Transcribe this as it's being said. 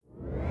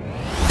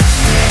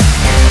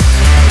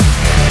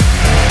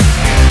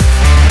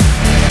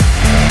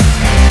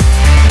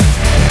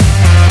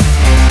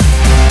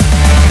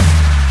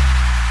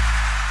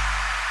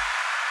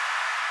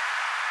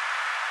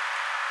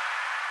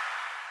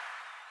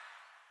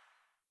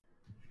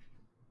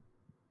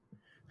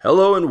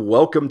Hello and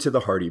welcome to the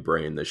Hardy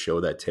Brain, the show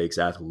that takes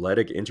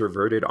athletic,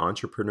 introverted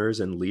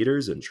entrepreneurs and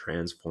leaders and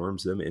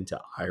transforms them into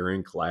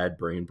ironclad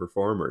brain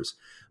performers.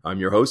 I'm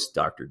your host,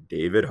 Dr.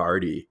 David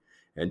Hardy,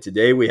 and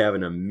today we have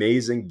an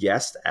amazing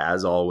guest,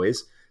 as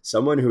always,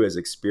 someone who has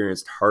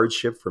experienced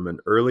hardship from an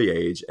early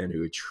age and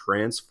who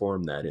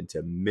transformed that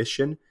into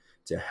mission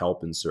to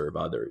help and serve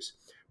others,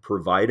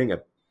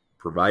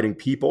 providing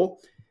people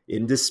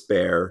in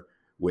despair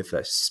with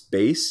a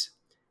space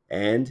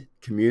and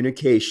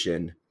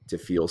communication to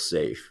feel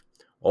safe.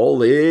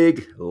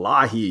 Oleg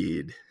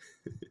Lougheed.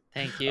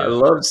 Thank I you.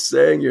 love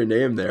saying your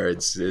name there.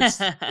 It's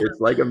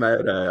like I'm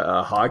at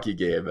a hockey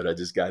game and I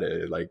just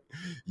gotta like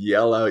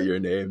yell out your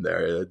name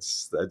there.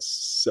 That's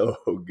so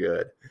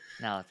good.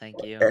 No,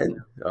 thank you.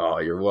 And oh,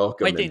 you're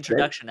welcome. Quite the And thank,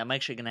 introduction. I'm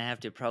actually gonna have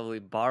to probably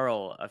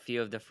borrow a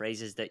few of the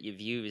phrases that you've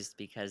used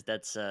because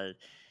that's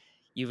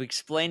you've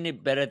explained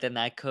it better than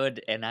I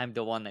could, and I'm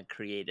the one that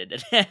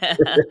created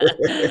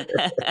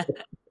it.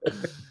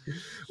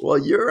 well,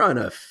 you're on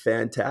a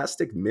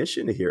fantastic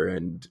mission here.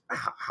 And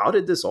how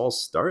did this all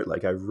start?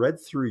 Like I read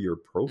through your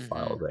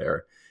profile hmm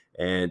there,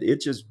 and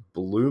it just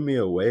blew me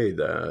away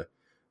the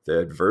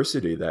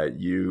adversity that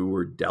you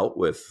were dealt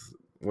with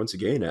once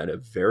again at a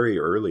very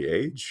early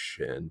age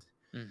and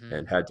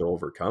hmm had to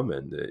overcome.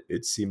 And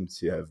it seemed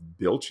to have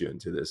built you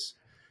into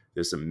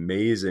this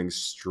amazing,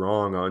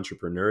 strong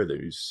entrepreneur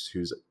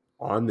who's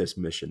on this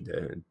mission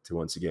to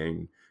once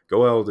again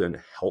go out and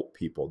help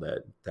people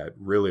that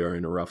really are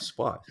in a rough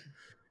spot.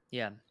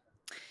 Yeah.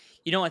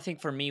 I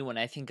think for me, when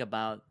I think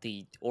about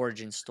the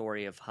origin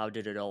story of how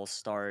did it all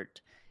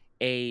start,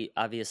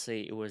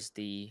 obviously it was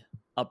the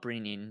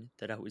upbringing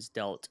that I was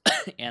dealt,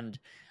 and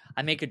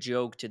I make a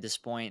joke to this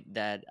point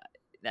that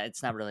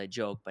it's not really a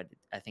joke, but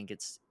I think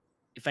it's,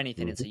 if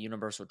anything, it's Mhm. a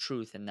universal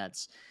truth, and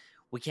that's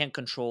we can't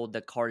control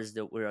the cards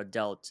that we are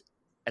dealt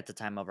at the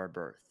time of our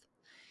birth,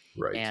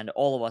 Right. and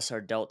all of us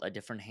are dealt a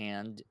different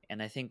hand.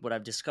 And I think what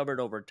I've discovered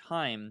over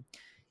time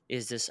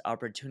is this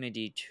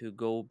opportunity to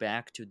go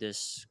back to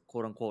this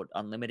quote unquote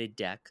unlimited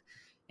deck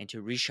and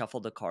to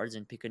reshuffle the cards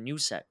and pick a new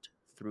set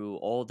through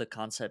all the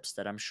concepts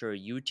that I'm sure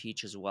you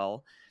teach as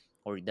well,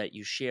 or that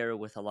you share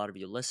with a lot of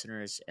your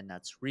listeners. And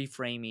that's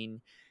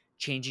reframing,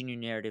 changing your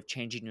narrative,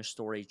 changing your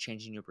story,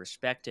 changing your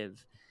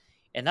perspective.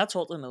 And that's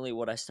ultimately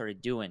what I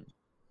started doing.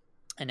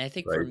 And I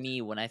think for Right.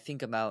 me, when I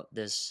think about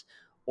this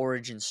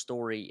origin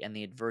story and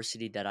the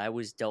adversity that I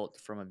was dealt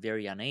from a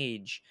very young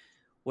age,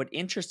 what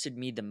interested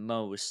me the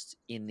most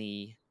in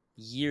the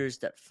years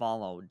that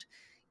followed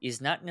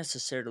is not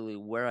necessarily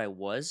where I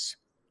was,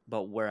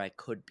 but where I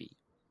could be.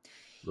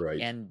 Right.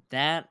 And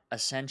that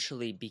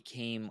essentially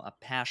became a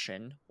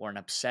passion or an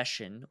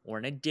obsession or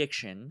an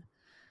addiction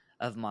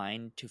of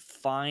mine to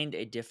find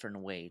a different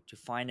way, to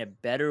find a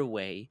better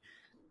way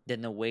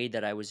than the way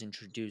that I was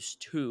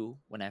introduced to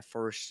when I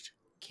first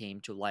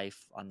came to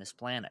life on this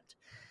planet.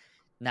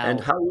 And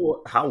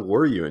Now, how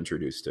were you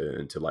introduced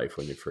into life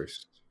when you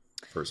first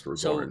were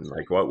so, born?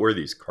 Like what were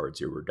these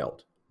cards you were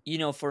dealt?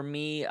 for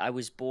me, I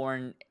was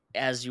born,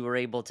 as you were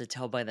able to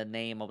tell by the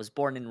name, I was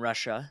born in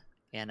Russia,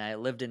 and I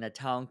lived in a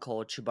town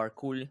called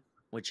Chubarkul,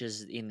 which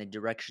is in the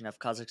direction of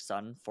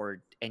Kazakhstan,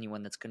 for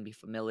anyone that's going to be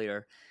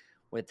familiar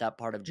with that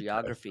part of Okay.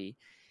 geography.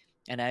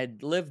 And I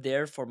had lived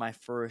there for my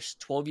first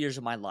 12 years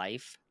of my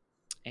life.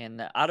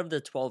 And out of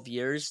the 12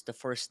 years, the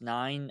first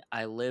nine,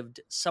 I lived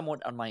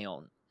somewhat on my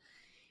own.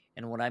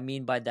 And what I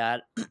mean by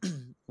that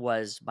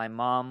was my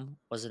mom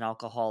was an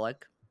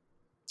alcoholic.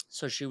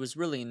 So she was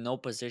really in no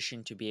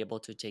position to be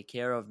able to take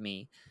care of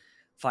me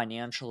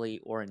financially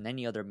or in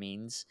any other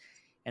means.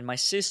 And my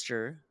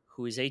sister,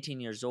 who is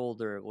 18 years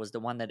older, was the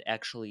one that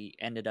actually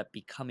ended up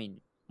becoming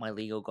my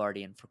legal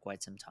guardian for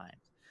quite some time.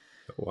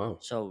 Oh, wow.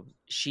 So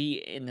she,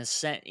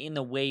 in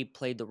a way,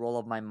 played the role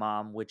of my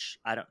mom, which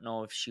I don't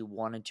know if she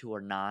wanted to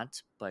or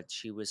not, but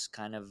she was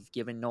kind of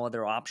given no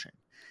other option.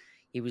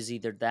 It was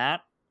either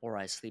that, or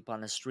I sleep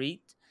on the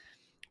street,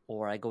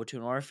 or I go to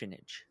an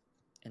orphanage.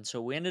 And so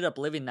we ended up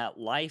living that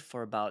life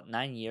for about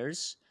 9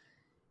 years.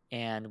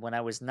 And when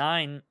I was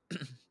nine,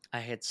 I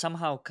had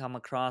somehow come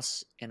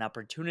across an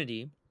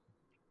opportunity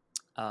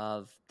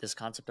of this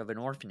concept of an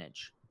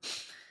orphanage.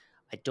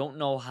 I don't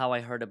know how I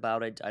heard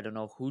about it. I don't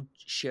know who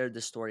shared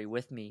the story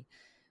with me,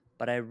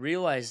 but I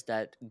realized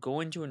that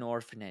going to an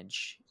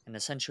orphanage and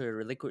essentially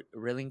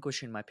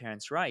relinquishing my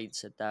parents'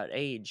 rights at that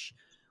age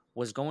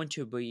was going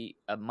to be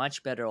a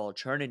much better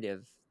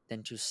alternative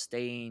than to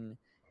staying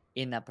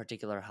in that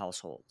particular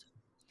household.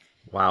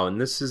 Wow.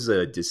 And this is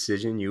a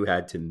decision you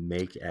had to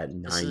make at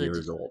This is 9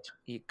 years old.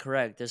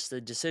 correct. This is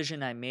the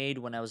decision I made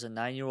when I was a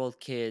 9-year-old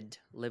kid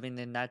living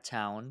in that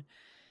town.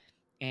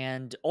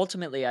 And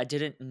ultimately, I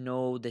didn't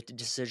know the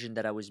decision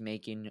that I was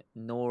making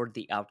nor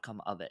the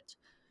outcome of it,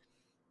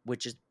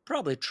 which is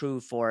probably true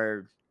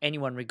for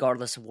anyone,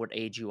 regardless of what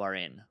age you are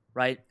in,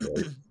 right?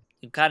 Right.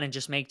 You kind of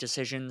just make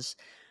decisions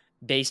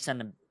based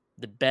on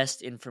the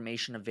best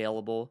information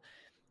available,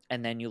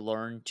 and then you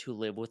learn to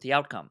live with the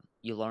outcome.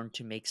 You learn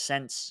to make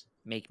sense,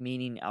 make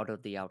meaning out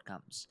of the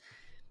outcomes.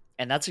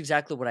 And that's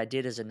exactly what I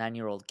did as a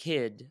 9-year-old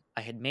kid.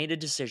 I had made a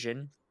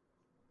decision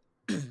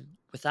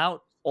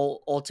without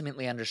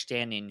ultimately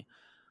understanding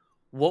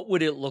what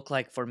would it look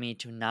like for me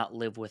to not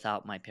live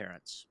without my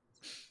parents.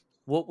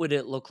 What would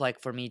it look like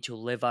for me to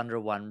live under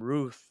one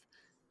roof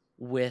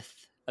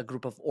with a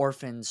group of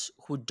orphans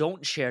who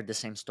don't share the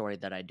same story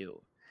that I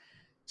do?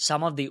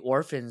 Some of the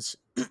orphans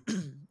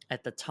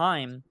at the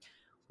time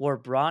were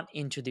brought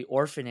into the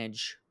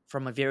orphanage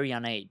from a very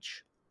young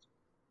age.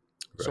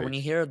 So when Right.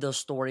 you hear those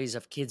stories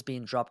of kids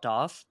being dropped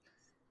off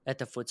at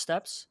the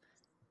footsteps,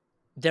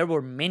 there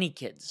were many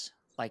kids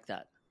like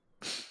that.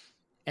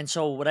 And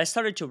so what I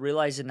started to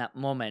realize in that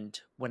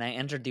moment when I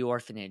entered the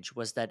orphanage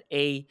was that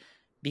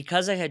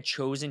because I had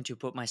chosen to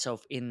put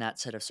myself in that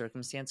set of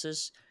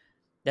circumstances,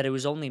 that it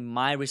was only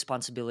my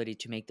responsibility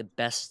to make the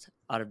best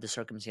out of the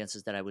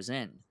circumstances that I was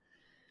in.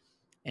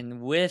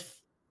 And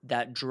with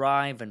that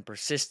drive and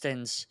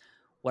persistence,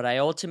 what I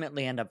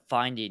ultimately ended up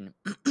finding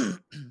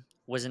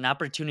was an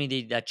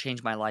opportunity that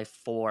changed my life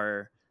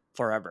for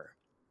forever.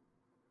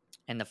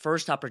 And the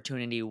first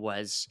opportunity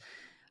was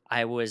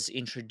I was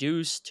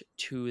introduced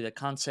to the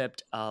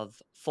concept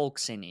of folk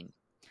singing.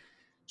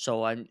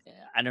 So I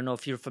don't know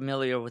if you're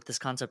familiar with this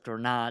concept or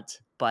not,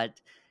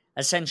 but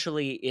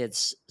essentially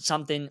it's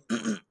something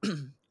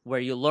where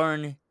you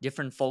learn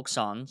different folk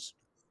songs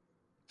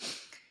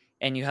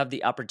and you have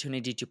the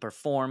opportunity to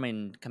perform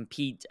and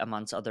compete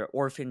amongst other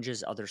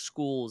orphanages, other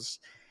schools.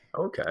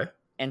 Okay.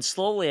 And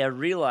slowly I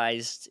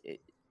realized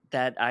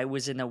that I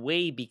was in a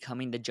way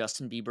becoming the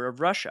Justin Bieber of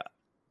Russia.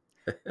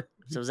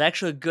 So I was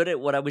actually good at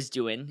what I was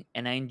doing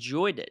and I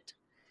enjoyed it.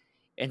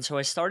 And so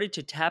I started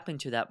to tap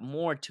into that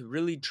more to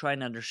really try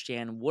and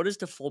understand what is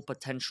the full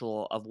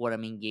potential of what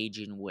I'm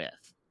engaging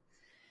with.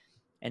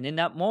 And in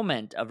that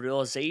moment of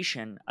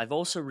realization, I've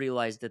also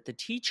realized that the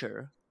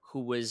teacher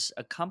who was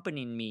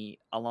accompanying me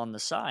along the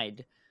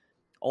side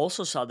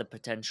also saw the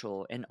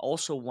potential and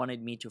also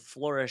wanted me to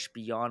flourish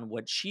beyond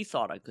what she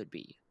thought I could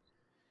be.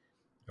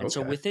 And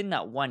so Okay. within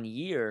that 1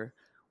 year,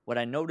 what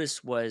I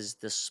noticed was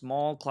the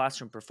small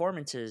classroom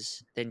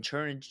performances then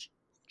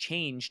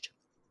changed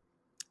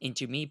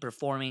into me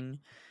performing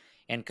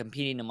and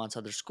competing amongst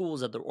other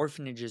schools, other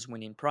orphanages,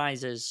 winning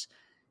prizes.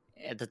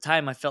 At the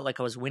time, I felt like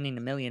I was winning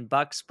 $1 million,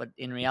 but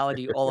in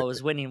reality, all I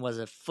was winning was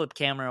a flip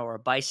camera or a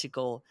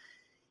bicycle.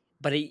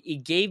 But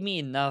it gave me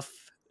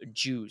enough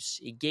juice.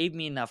 It gave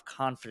me enough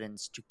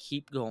confidence to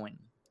keep going,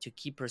 to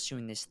keep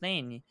pursuing this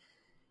thing.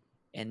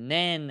 And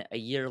then a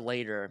year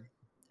later,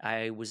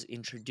 I was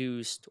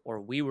introduced,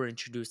 or we were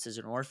introduced as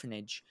an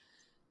orphanage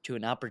to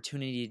an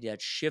opportunity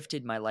that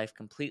shifted my life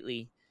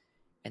completely.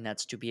 And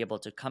that's to be able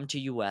to come to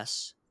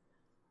US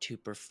to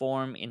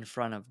perform in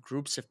front of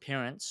groups of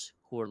parents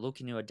who are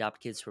looking to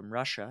adopt kids from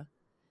Russia.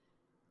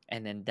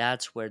 And then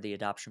that's where the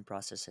adoption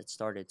process had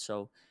started.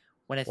 So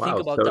when I think Wow.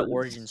 about the So,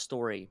 origin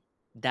story,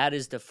 that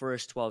is the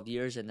first 12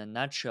 years in a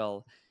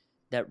nutshell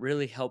that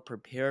really helped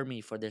prepare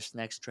me for this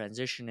next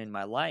transition in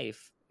my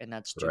life. And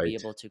that's to be right.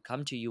 able to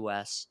come to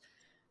US,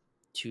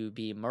 to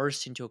be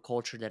immersed into a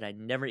culture that I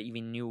never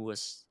even knew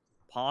was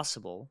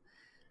possible,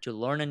 to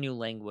learn a new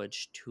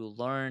language, to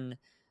learn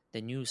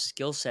the new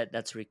skill set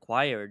that's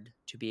required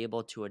to be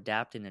able to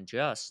adapt and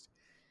adjust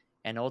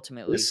and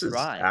ultimately This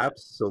is thrive.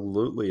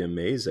 absolutely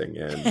amazing.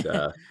 And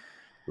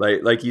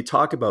like you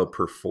talk about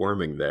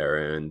performing there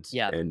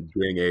Yeah. and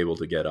being able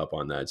to get up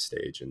on that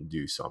stage and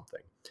do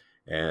something.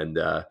 And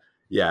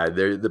yeah,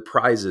 the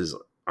prizes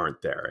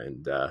aren't there.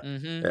 And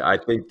Mhm. I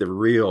think the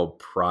real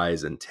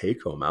prize and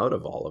take home out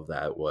of all of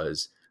that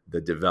was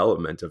the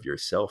development of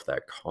yourself,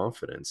 that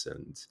confidence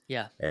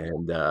Yeah.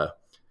 and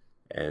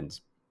and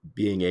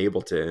being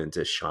able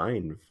to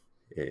shine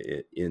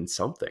in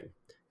something.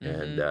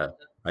 And Mhm.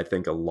 I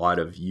think a lot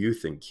of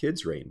youth and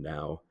kids right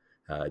now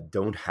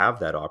don't have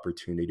that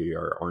opportunity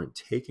or aren't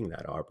taking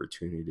that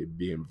opportunity to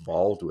be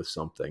involved with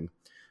something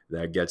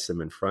that gets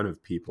them in front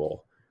of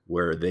people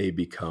where they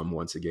become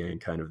once again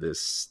kind of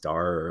this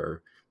star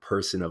or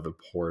person of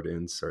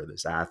importance or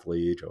this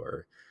athlete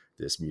or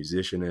this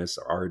musicianess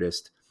or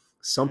artist,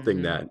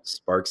 something Mhm. that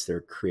sparks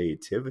their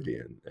creativity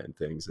and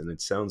things. And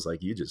it sounds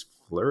like you just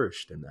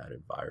flourished in that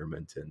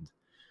environment,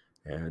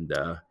 and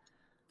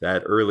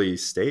that early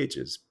stage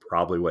is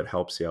probably what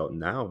helps you out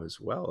now as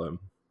well.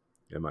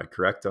 Am I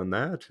correct on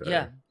that?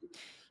 Yeah.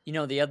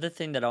 Or The other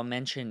thing that I'll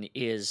mention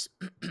is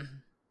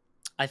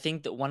I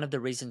think that one of the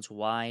reasons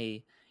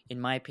why, in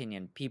my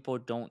opinion, people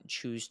don't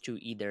choose to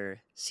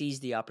either seize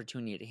the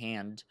opportunity at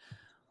hand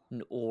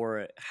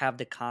or have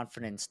the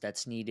confidence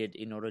that's needed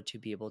in order to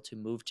be able to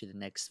move to the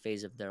next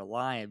phase of their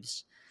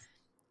lives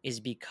is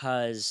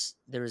because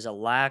there is a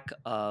lack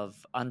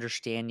of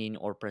understanding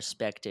or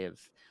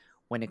perspective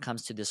when it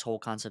comes to this whole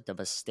concept of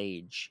a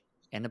stage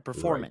and a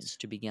right, performance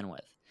to begin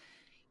with.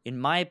 In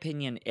my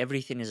opinion,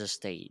 everything is a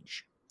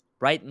stage.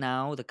 Right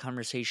now, the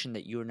conversation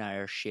that you and I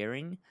are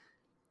sharing,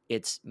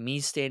 it's me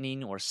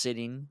standing or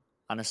sitting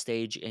on a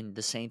stage and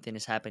the same thing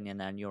is happening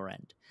on your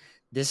end.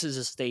 This is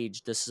a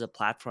stage, this is a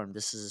platform,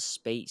 this is a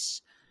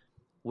space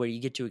where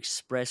you get to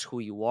express who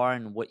you are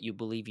and what you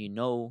believe you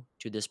know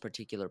to this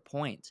particular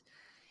point.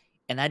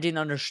 And I didn't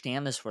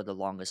understand this for the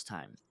longest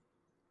time.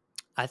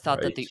 I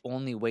thought that Right. the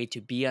only way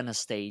to be on a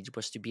stage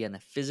was to be on a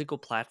physical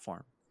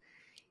platform.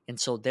 And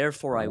so,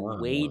 therefore, I Ah,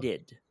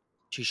 waited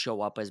to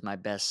show up as my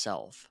best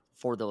self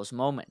for those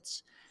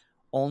moments,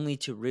 only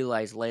to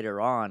realize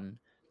later on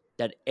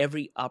that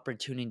every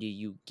opportunity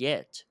you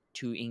get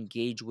to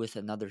engage with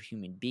another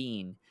human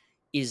being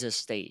is a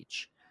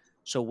stage.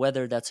 So,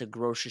 whether that's a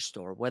grocery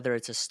store, whether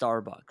it's a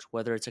Starbucks,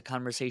 whether it's a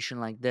conversation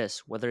like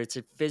this, whether it's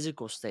a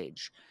physical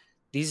stage,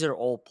 these are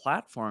all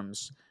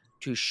platforms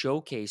to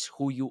showcase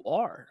who you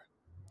are.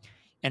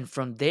 And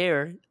from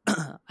there,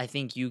 I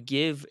think you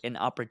give an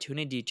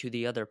opportunity to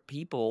the other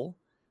people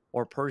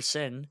or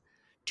person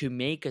to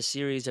make a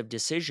series of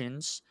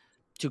decisions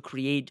to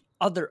create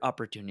other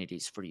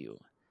opportunities for you.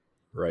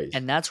 right.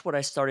 And that's what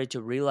I started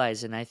to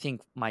realize. And I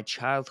think my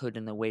childhood,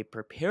 in a way,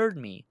 prepared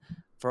me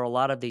for a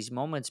lot of these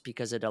moments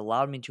because it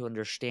allowed me to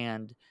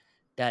understand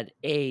that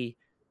A,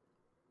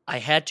 I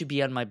had to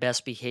be on my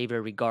best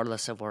behavior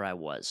regardless of where I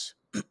was.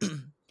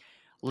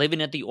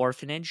 Living at the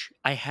orphanage,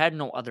 I had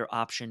no other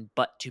option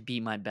but to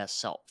be my best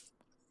self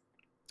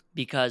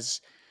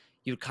because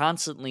you're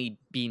constantly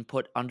being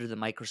put under the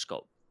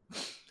microscope.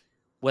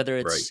 Whether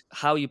Right. it's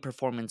how you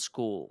perform in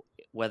school,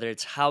 whether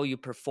it's how you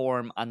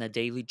perform on the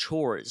daily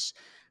chores,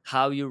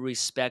 how you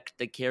respect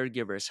the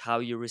caregivers, how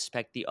you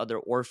respect the other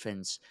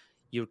orphans,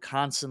 you're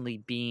constantly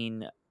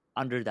being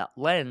under that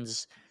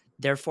lens.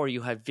 Therefore,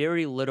 you have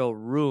very little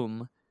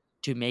room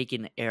to make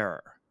an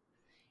error.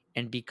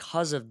 And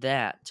because of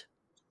that,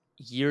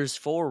 years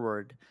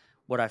forward,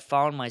 what I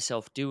found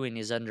myself doing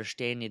is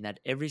understanding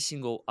that every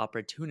single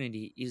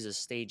opportunity is a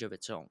stage of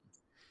its own.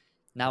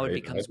 Now it Right.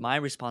 becomes my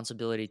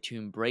responsibility to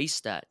embrace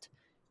that.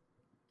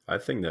 I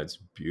think that's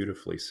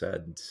beautifully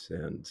said.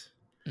 And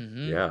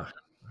Hmm. yeah,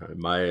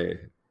 my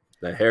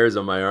the hairs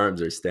on my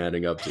arms are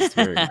standing up just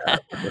hearing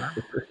that.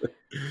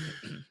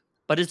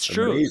 But it's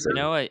true, you Amazing.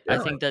 know. I Yeah,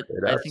 think that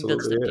it I think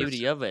that's absolutely the is.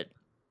 beauty of it.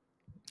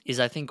 Is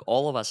I think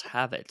all of us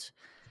have it.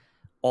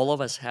 All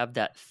of us have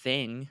that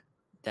thing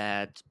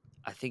that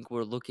I think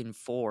we're looking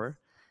for,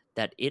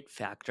 that it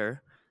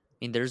factor. I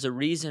mean, there's a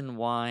reason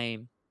why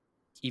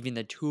even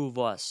the two of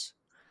us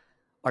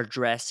are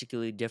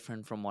drastically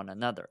different from one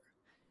another.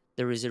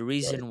 There is a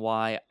Right. reason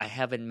why I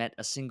haven't met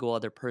a single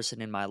other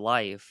person in my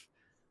life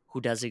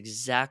who does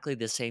exactly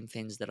the same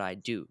things that I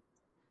do.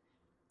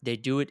 They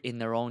do it in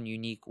their own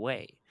unique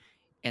way.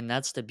 And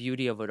that's the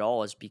beauty of it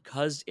all, is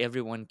because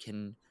everyone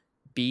can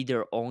be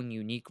their own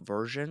unique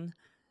version.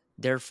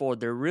 Therefore,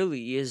 there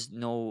really is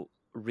no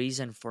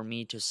reason for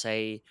me to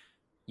say,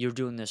 you're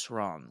doing this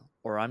wrong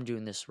or I'm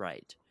doing this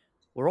right.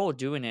 We're all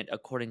doing it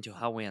according to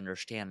how we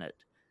understand it.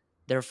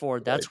 Therefore,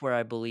 Right. that's where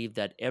I believe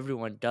that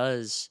everyone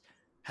does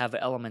have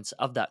elements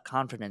of that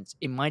confidence.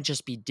 It might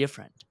just be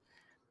different.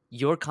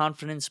 Your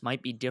confidence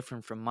might be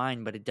different from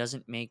mine, but it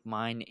doesn't make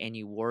mine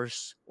any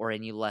worse or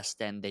any less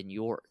than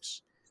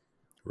yours.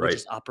 We're Right.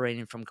 just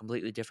operating from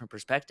completely different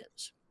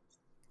perspectives.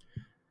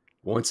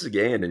 Once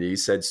again, and you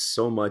said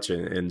so much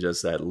in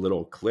just that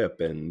little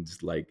clip, and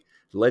like,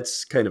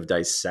 let's kind of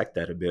dissect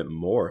that a bit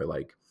more.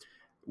 Like,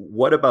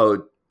 what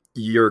about,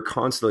 you're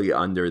constantly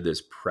under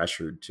this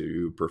pressure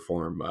to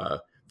perform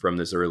from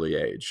this early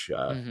age?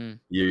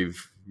 Hmm.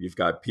 You've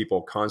got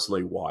people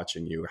constantly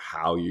watching you,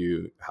 how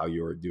you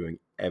are doing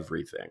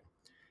everything.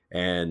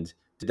 And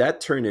did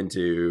that turn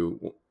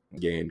into,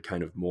 again,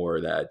 kind of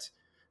more that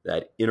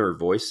inner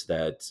voice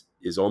that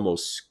is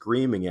almost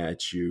screaming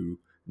at you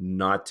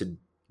not to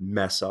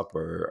mess up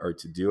or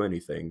to do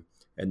anything?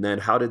 And then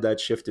how did that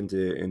shift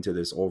into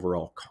this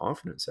overall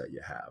confidence that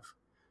you have?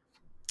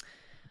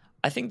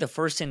 I think the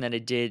first thing that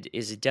it did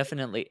is it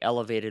definitely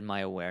elevated my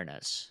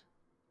awareness.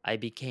 I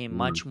became Mm,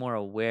 much more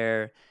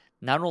aware,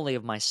 not only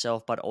of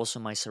myself, but also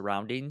my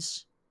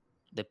surroundings,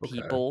 the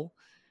okay. people,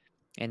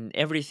 and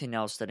everything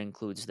else that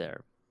includes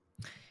there.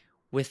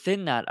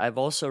 Within that, I've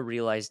also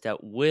realized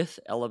that with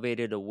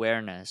elevated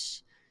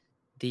awareness,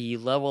 the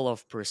level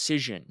of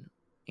precision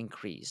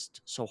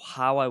increased. So,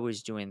 how I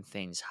was doing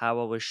things,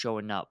 how I was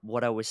showing up,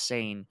 what I was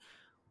saying,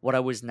 what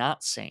I was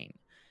not saying.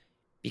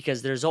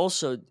 Because there's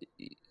also,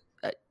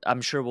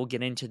 I'm sure we'll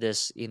get into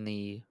this in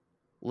the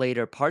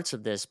later parts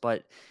of this,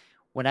 but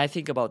when I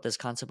think about this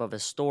concept of a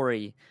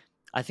story,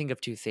 I think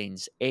of two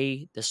things.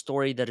 A, the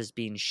story that is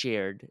being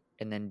shared,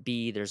 and then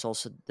B, there's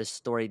also the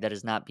story that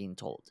is not being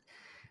told.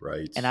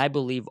 Right. And I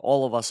believe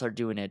all of us are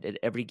doing it at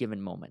every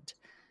given moment.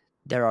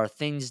 There are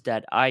things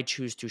that I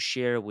choose to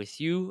share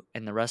with you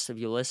and the rest of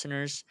you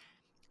listeners,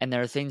 and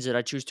there are things that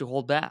I choose to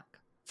hold back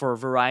for a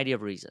variety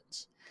of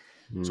reasons.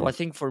 So I Mm,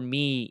 think for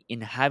me,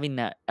 in having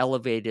that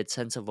elevated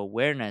sense of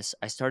awareness,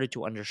 I started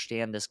to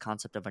understand this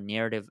concept of a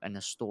narrative and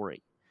a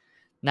story.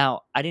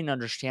 Now, I didn't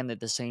understand it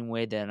the same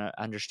way that I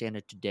understand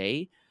it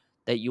today,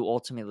 that you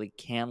ultimately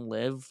can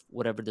live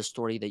whatever the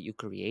story that you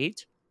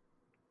create.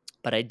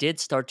 But I did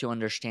start to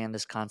understand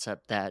this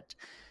concept that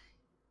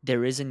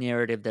there is a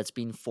narrative that's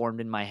being formed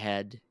in my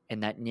head,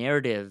 and that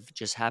narrative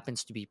just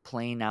happens to be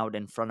playing out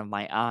in front of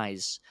my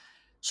eyes.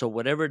 So,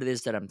 whatever it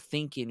is that I'm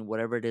thinking,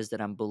 whatever it is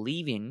that I'm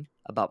believing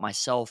about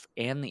myself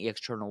and the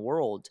external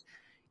world,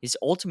 is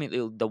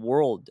ultimately the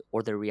world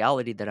or the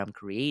reality that I'm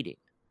creating.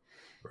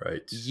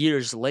 Right.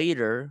 Years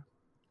later,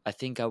 I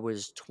think I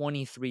was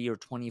 23 or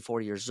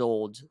 24 years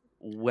old,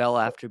 well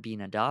after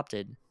being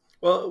adopted.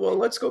 Well,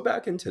 let's go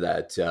back into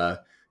that.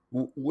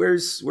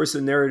 Where's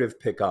the narrative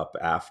pick up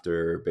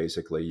after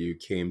basically you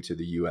came to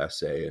the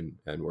USA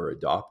and were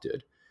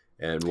adopted,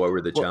 and what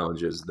were the Well,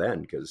 challenges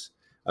then? Because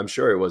I'm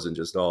sure it wasn't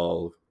just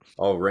all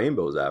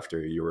rainbows after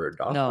you were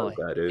adopted. no,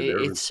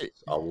 There it's was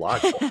a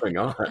lot going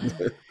on.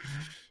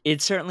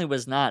 it certainly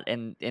was not.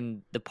 And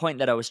the point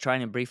that I was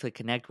trying to briefly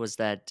connect was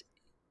that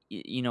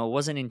it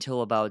wasn't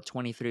until about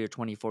 23 or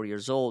 24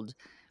 years old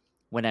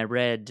when I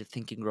read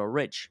Think and Grow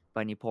Rich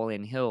by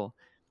Napoleon Hill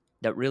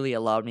that really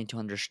allowed me to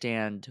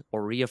understand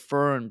or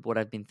reaffirmed what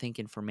I've been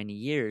thinking for many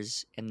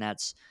years, and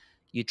that's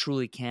you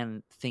truly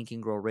can think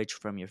and grow rich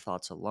from your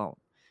thoughts alone.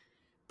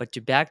 But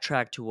to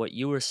backtrack to what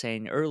you were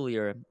saying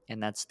earlier,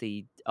 and that's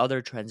the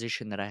other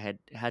transition that I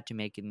had to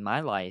make in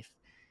my life,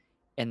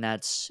 and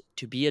that's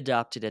to be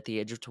adopted at the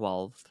age of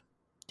 12,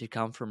 to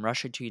come from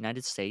Russia to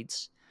United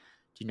States,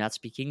 do not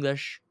speak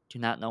English, do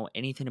not know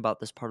anything about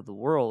this part of the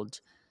world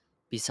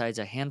besides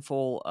a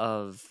handful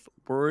of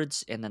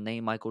words and the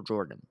name Michael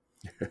Jordan.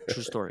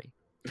 True story.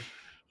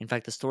 In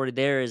fact, the story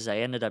there is I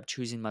ended up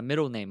choosing my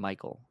middle name,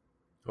 Michael,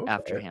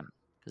 after Okay. him,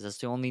 because that's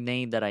the only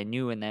name that I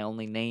knew and the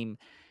only name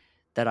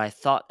that I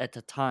thought at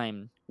the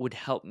time would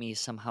help me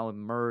somehow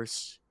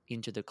immerse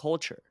into the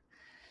culture.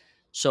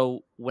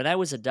 So when I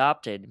was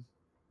adopted,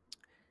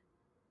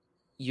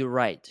 you're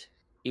right.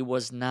 It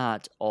was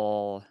not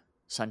all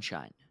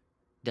sunshine.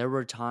 There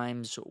were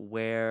times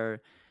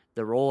where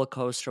the roller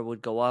coaster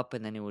would go up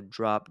and then it would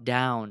drop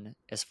down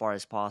as far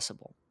as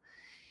possible.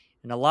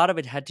 And a lot of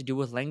it had to do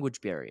with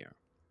language barrier.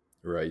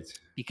 Right.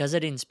 Because I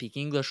didn't speak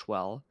English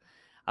well,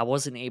 I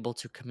wasn't able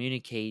to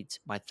communicate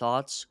my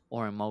thoughts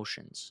or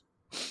emotions.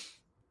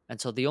 And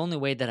so the only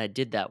way that I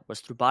did that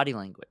was through body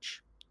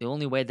language. The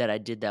only way that I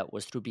did that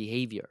was through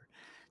behavior,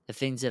 the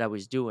things that I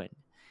was doing.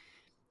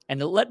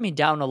 And it led me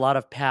down a lot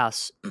of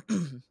paths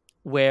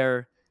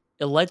where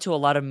it led to a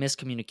lot of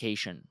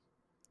miscommunication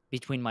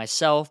between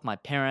myself, my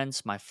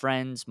parents, my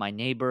friends, my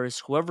neighbors,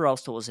 whoever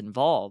else that was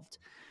involved,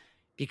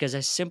 because I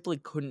simply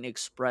couldn't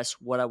express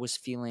what I was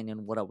feeling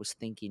and what I was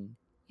thinking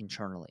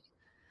internally.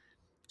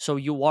 So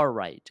you are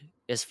right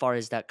as far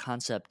as that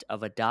concept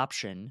of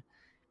adoption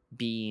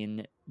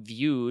being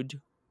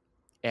viewed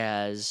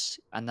as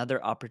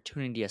another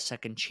opportunity, a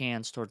second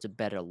chance towards a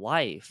better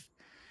life.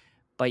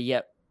 But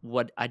yet,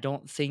 what I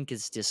don't think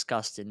is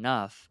discussed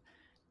enough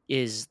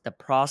is the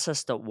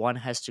process that one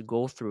has to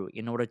go through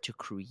in order to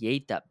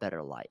create that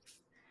better life.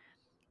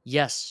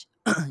 Yes,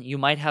 you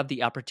might have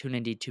the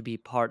opportunity to be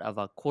part of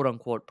a quote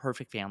unquote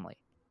perfect family,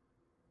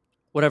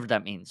 whatever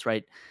that means,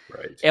 right?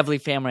 Right. Every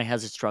family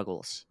has its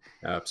struggles.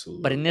 But in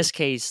Absolutely. this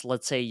case,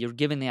 let's say you're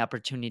given the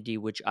opportunity,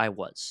 which I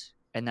was,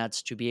 and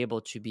that's to be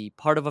able to be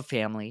part of a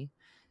family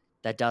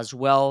that does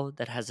well,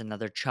 that has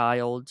another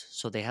child,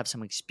 so they have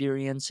some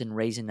experience in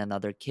raising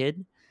another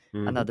kid,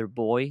 Hmm. another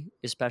boy,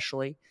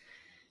 especially.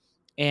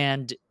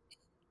 And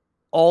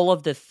all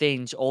of the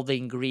things, all the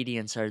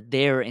ingredients are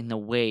there in the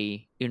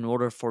way in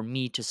order for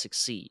me to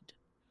succeed.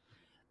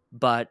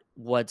 But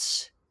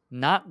what's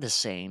not the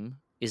same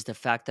is the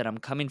fact that I'm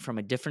coming from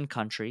a different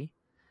country.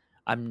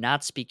 I'm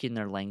not speaking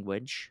their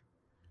language.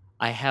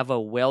 I have a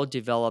well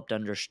developed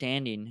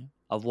understanding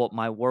of what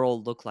my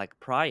world looked like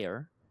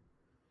prior.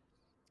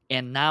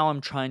 And now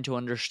I'm trying to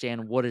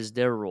understand what is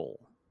their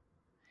role.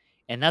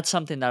 And that's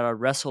something that I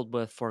wrestled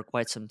with for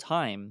quite some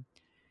time.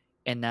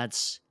 And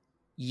that's,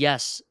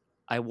 yes,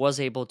 I was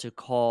able to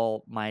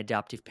call my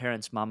adoptive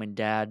parents mom and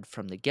dad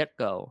from the get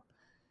go.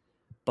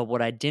 But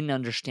what I didn't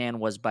understand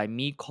was by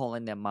me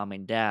calling them mom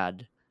and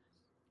dad,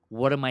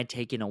 what am I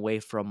taking away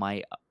from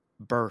my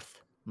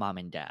birth mom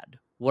and dad?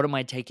 What am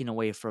I taking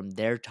away from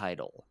their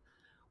title?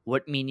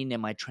 What meaning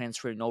am I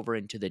transferring over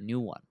into the new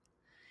one?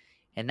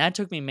 And that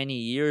took me many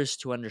years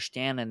to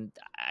understand. And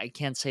I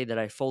can't say that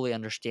I fully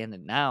understand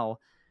it now.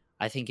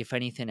 I think, if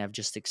anything, I've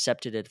just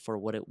accepted it for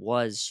what it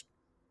was.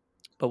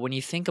 But when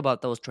you think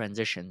about those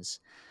transitions,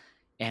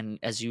 and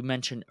as you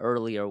mentioned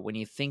earlier, when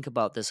you think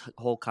about this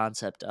whole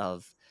concept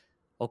of,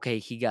 okay,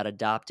 he got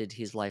adopted,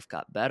 his life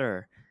got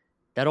better,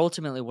 that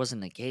ultimately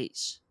wasn't the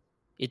case.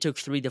 It took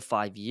 3 to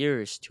 5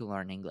 years to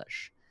learn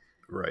English.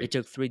 It Right.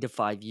 took 3 to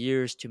 5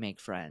 years to make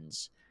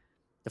friends.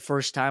 The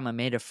first time I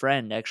made a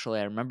friend, actually,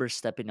 I remember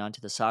stepping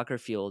onto the soccer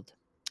field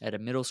at a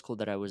middle school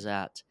that I was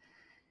at,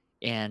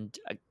 and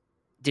I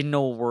didn't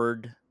know a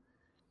word,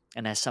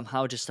 and I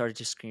somehow just started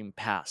to scream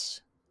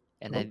pass.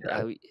 And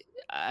Okay.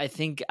 I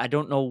think I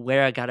don't know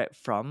where I got it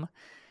from,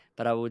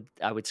 but I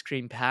would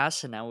scream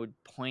pass, and I would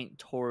point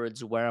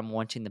towards where I'm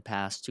wanting the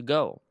pass to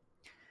go.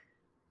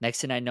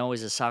 Next thing I know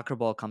is a soccer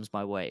ball comes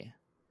my way.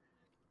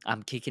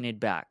 I'm kicking it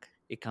back.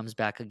 It comes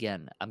back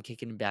again. I'm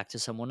kicking it back to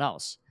someone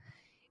else.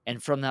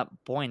 And from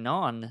that point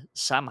on,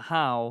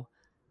 somehow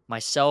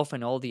myself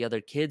and all the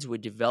other kids we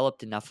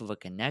developed enough of a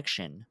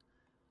connection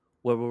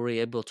where we were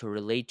able to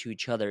relate to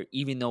each other,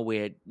 even though we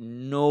had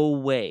no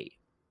way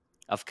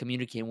of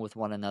communicating with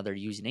one another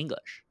using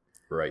English.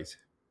 Right.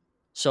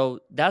 So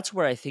that's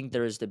where I think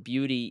there is the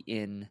beauty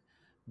in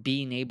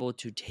being able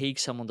to take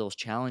some of those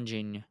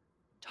challenging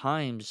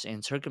times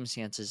and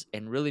circumstances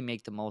and really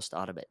make the most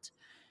out of it.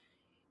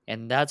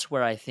 And that's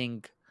where I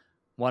think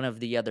one of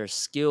the other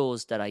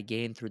skills that I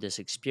gained through this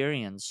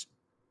experience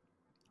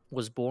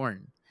was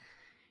born.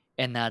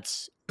 And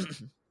that's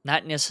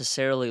not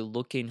necessarily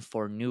looking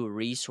for new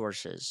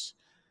resources,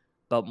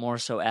 but more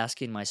so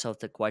asking myself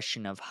the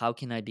question of how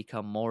can I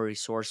become more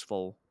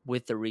resourceful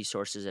with the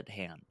resources at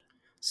hand?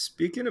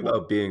 Speaking Wh-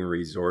 about being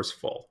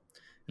resourceful,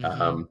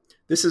 Mhm.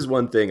 this is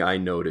one thing I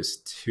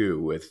noticed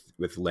too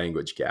with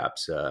language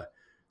gaps.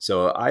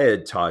 So I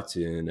had taught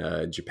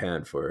in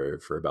Japan for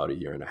about a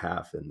year and a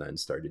half, and then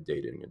started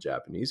dating a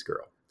Japanese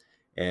girl,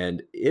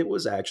 and it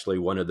was actually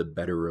one of the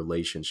better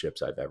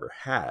relationships I've ever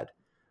had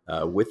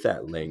with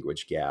that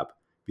language gap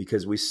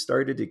because we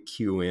started to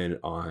cue in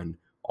on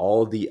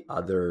all the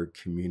other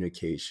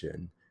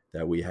communication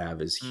that we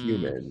have as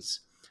Mm,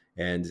 humans,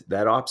 and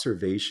that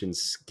observation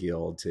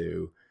skill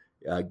to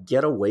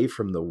get away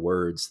from the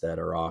words that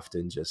are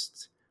often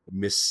just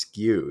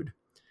miscued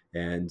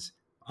and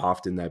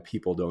often that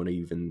people don't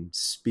even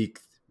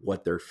speak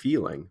what they're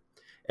feeling,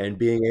 and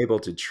being able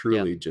to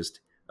yeah. truly just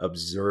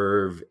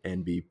observe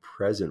and be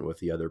present with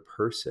the other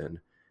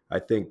person, I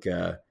think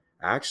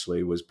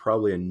actually was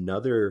probably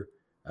another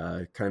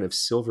kind of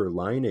silver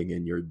lining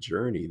in your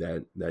journey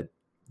that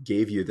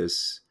gave you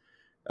this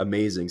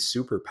amazing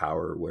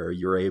superpower where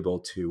you're able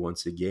to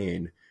once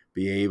again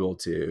be able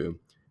to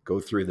go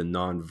through the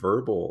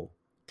nonverbal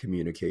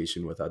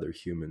communication with other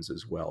humans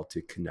as well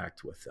to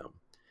connect with them.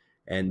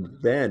 And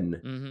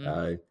then Mhm.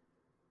 uh,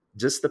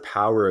 just the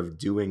power of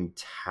doing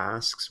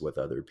tasks with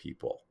other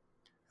people.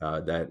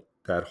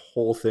 That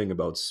whole thing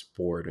about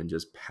sport and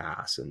just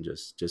pass and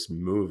just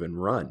move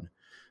and run.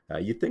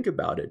 You think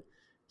about it,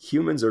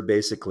 humans are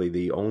basically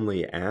the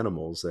only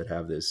animals that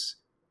have this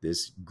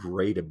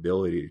great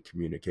ability to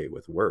communicate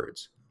with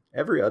words.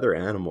 Every other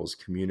animal is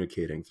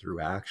communicating through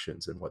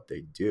actions and what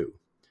they do.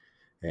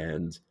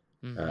 And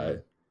uh,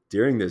 Mhm.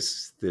 during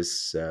this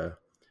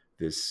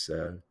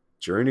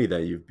journey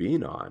that you've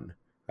been on,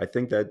 I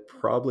think that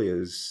probably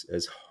has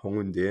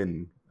honed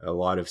in a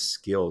lot of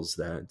skills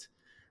that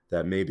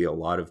maybe a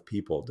lot of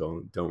people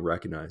don't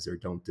recognize or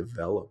don't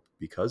develop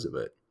because of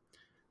it.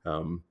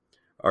 Um,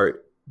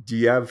 are Do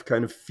you have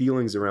kind of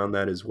feelings around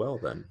that as well?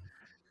 Then,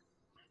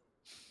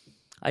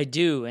 I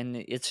do, and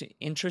it's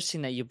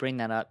interesting that you bring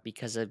that up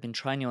because I've been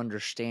trying to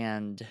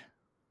understand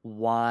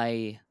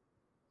why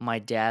my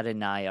dad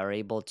and I are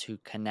able to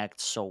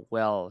connect so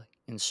well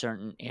in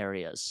certain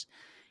areas.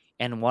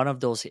 And one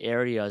of those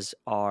areas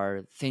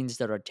are things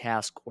that are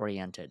task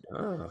oriented.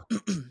 ah,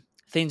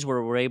 Things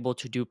where we're able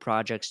to do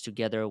projects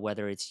together,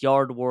 whether it's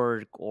yard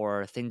work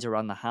or things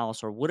around the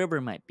house or whatever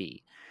it might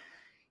be.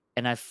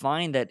 And I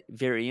find that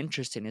very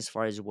interesting as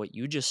far as what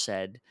you just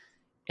said.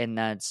 And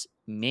that's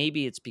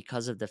maybe it's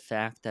because of the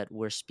fact that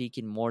we're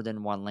speaking more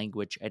than one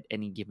language at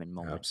any given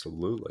moment.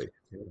 absolutely,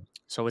 yeah,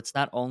 So it's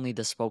not only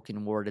the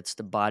spoken word, it's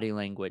the body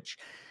language,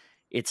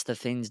 it's the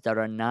things that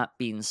are not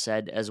being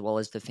said as well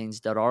as the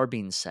things that are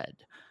being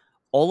said.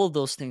 All of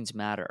those things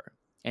matter.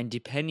 And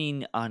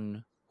depending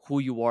on who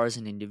you are as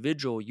an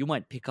individual, you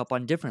might pick up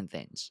on different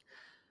things.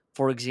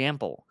 For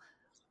example,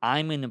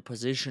 I'm in a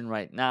position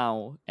right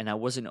now, and I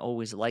wasn't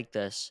always like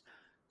this,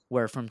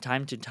 where from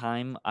time to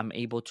time I'm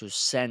able to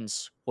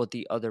sense what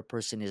the other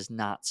person is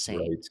not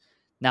saying. right,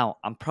 Now,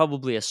 I'm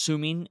probably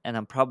assuming and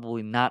I'm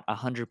probably not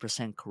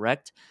 100%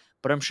 correct,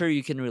 but I'm sure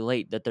you can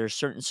relate that there are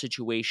certain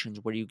situations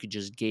where you could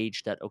just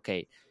gauge that,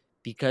 okay,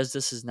 because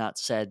this is not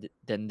said,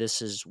 then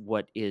this is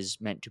what is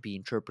meant to be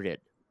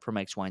interpreted from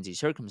X, Y, and Z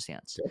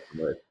circumstance.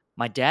 definitely,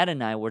 My dad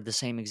and I were the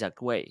same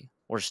exact way,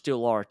 or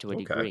still are to a okay,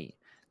 degree.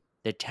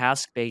 The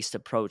task based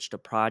approach to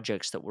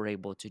projects that we're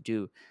able to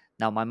do.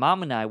 Now, my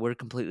mom and I were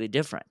completely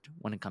different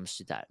when it comes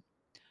to that.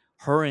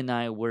 Her and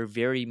I were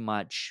very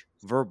much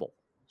verbal.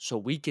 So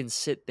we can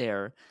sit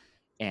there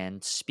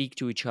and speak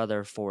to each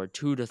other for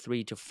 2 to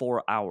 3 to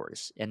 4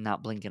 hours and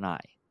not blink an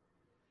eye.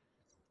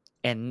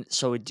 And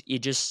so it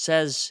just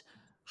says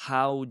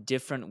how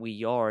different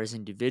we are as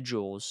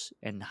individuals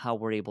and how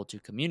we're able to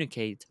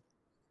communicate.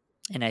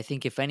 And I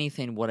think if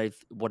anything, what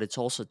it's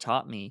also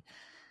taught me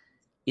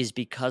is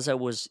because I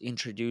was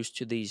introduced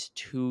to these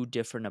two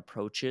different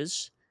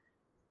approaches,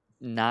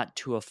 not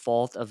to a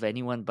fault of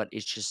anyone, but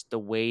it's just the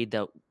way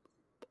that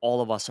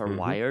all of us are hmm,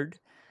 wired,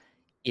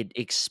 it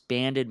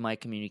expanded my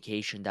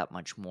communication that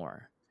much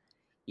more.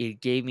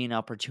 It gave me an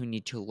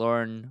opportunity to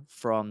learn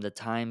from the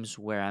times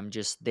where I'm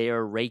just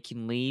there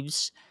raking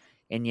leaves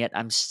and yet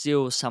I'm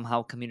still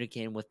somehow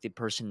communicating with the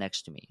person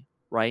next to me,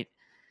 right?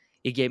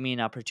 It gave me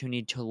an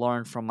opportunity to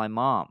learn from my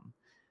mom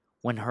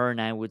when her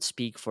and I would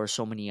speak for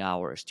so many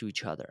hours to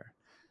each other.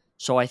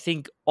 So I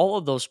think all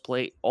of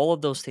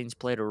those things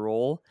played a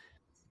role,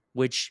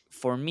 which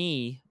for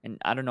me, and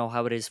I don't know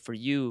how it is for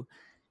you,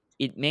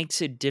 it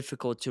makes it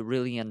difficult to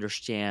really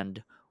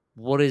understand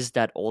what is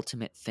that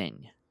ultimate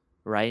thing,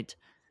 right?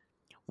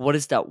 What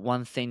is that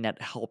one thing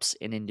that helps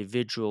an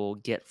individual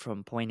get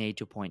from point A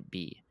to point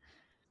B?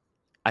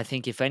 I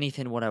think if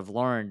anything, what I've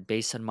learned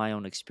based on my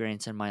own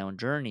experience and my own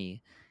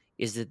journey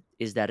is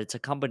that it's a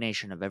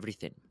combination of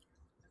everything.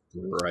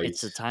 Right.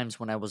 It's the times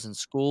when I was in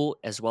school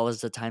as well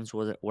as the times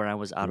where I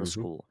was out of Hmm.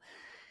 school.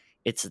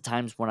 It's the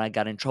times when I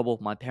got in trouble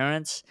with my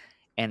parents,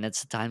 and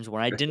it's the times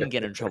when I didn't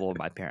get in trouble with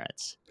my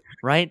parents.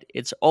 Right?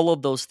 It's all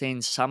of those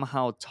things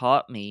somehow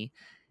taught me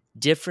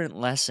different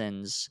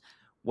lessons,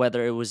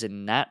 whether it was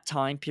in that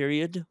time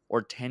period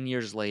or 10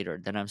 years later,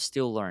 that I'm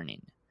still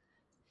learning.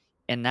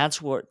 And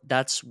that's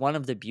one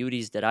of the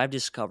beauties that I've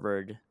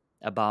discovered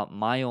about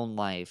my own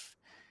life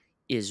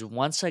is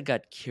once I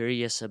got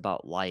curious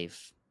about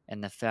life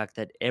and the fact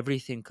that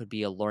everything could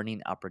be a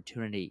learning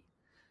opportunity,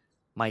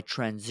 my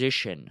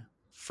transition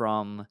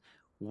from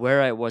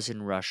where I was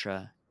in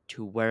Russia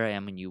to where I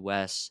am in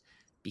US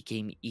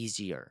became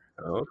easier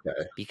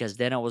Okay. because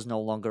then I was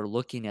no longer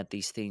looking at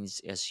these things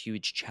as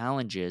huge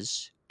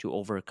challenges to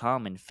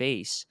overcome and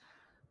face,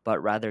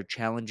 but rather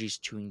challenges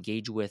to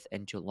engage with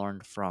and to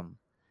learn from.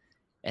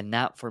 And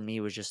that for me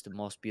was just the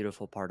most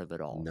beautiful part of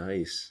it all.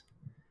 Nice.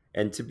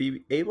 And to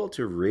be able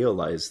to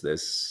realize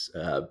this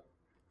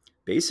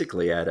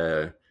basically at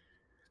a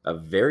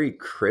very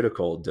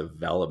critical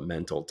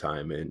developmental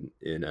time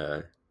in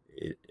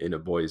a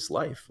boy's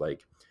life.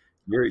 Like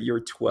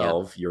you're Yep.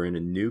 12, you're in a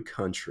new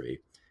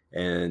country,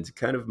 and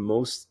kind of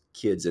most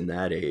kids in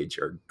that age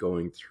are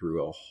going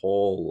through a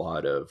whole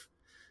lot of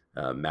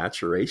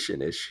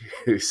maturation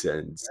issues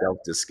and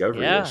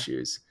self-discovery Yeah.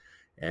 issues,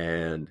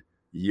 and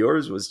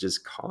yours was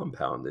just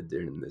compounded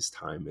during this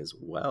time as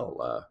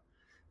well.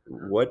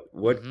 What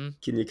Mhm.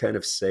 can you kind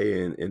of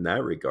say in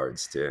that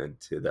regards to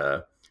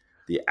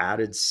the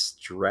added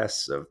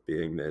stress of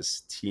being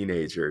this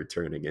teenager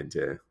turning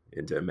into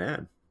a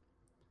man?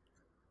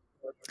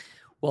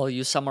 Well,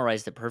 you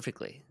summarized it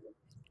perfectly.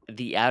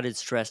 The added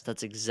stress,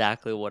 that's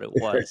exactly what it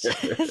was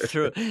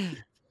through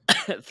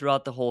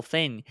throughout the whole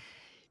thing,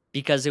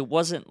 because it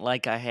wasn't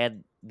like I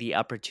had the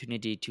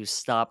opportunity to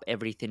stop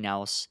everything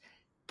else,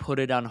 put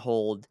it on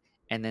hold,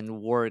 and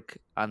then work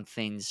on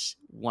things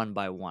one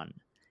by one.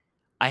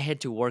 I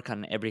had to work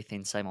on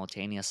everything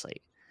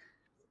simultaneously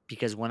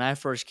because when I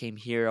first came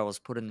here, I was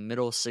put in the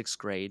middle of sixth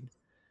grade.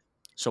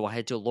 So I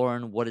had to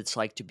learn what it's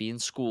like to be in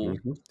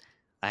school. Hmm.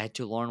 I had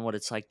to learn what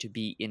it's like to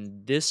be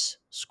in this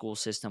school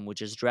system,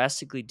 which is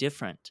drastically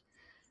different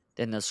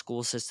than the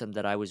school system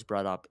that I was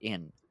brought up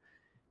in.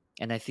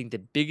 And I think the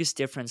biggest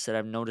difference that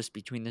I've noticed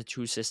between the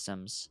two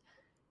systems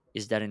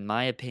is that, in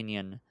my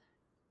opinion,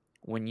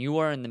 when you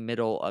are in the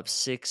middle of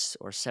sixth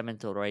or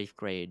seventh or eighth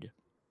grade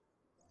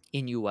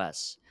in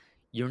US,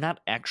 you're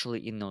not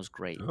actually in those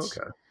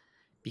grades Okay.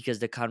 because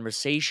the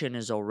conversation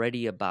is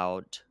already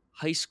about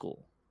high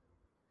school.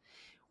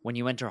 When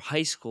you enter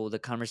high school, the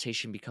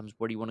conversation becomes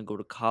where do you want to go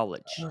to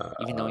college,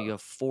 even though Uh, you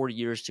have 4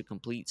 years to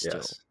complete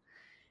still. yes.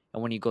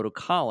 And when you go to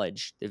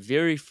college, the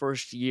very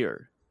first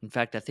year, in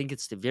fact, I think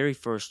it's the very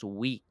first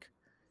week,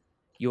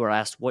 you are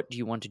asked, what do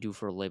you want to do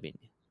for a living?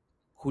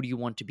 Who do you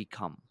want to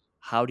become?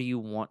 How do you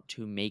want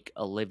to make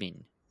a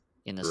living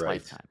in this Right.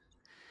 lifetime?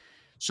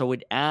 So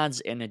it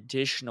adds an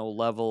additional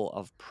level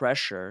of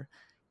pressure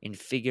in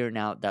figuring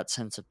out that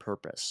sense of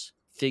purpose,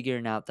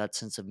 figuring out that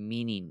sense of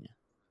meaning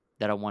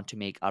that I want to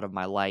make out of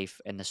my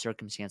life and the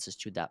circumstances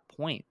to that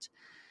point.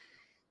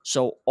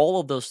 So all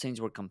of those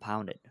things were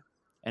compounded,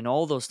 and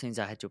all those things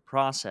I had to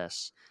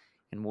process.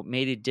 And what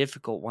made it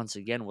difficult once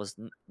again was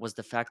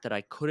the fact that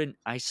I couldn't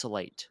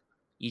isolate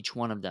each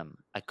one of them.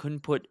 I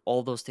couldn't put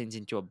all those things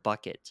into a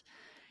bucket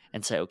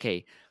and say,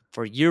 okay,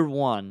 for year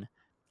one,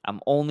 I'm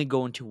only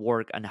going to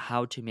work on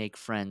how to make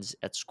friends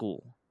at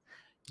school.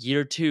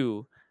 Year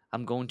two,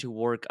 I'm going to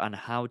work on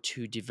how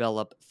to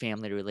develop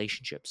family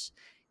relationships.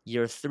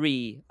 Year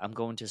three, I'm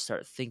going to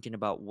start thinking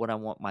about what I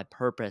want my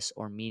purpose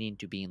or meaning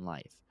to be in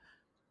life.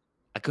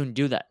 I couldn't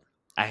do that.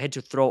 I had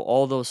to throw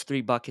all those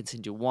three buckets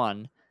into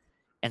one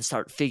and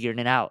start figuring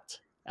it out,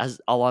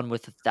 as along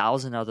with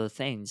 1,000 other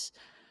things.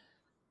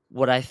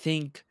 What I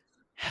think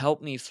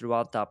helped me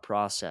throughout that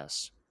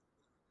process,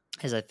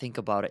 as I think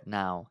about it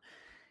now,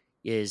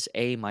 is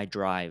my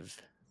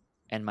drive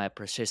and my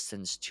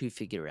persistence to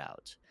figure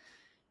out.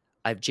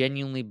 I've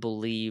genuinely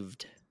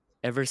believed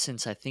ever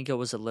since I think I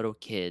was a little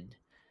kid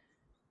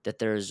that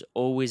there is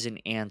always an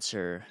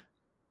answer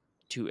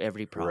to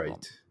every Right.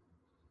 problem.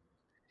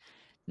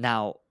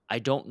 Now, I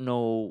don't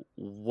know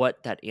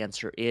what that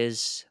answer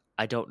is.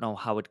 I don't know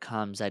how it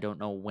comes. I don't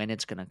know when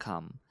it's going to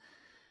come.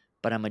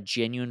 But I'm a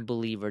genuine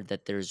believer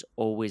that there's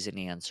always an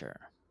answer.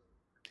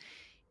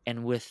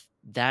 And with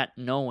that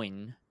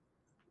knowing,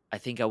 I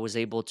think I was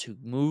able to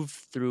move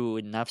through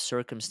enough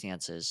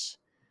circumstances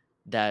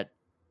that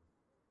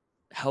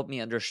helped me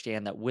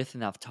understand that with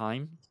enough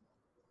time,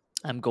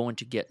 I'm going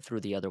to get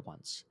through the other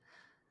ones.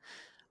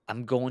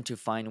 I'm going to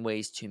find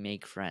ways to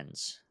make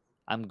friends.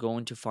 I'm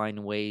going to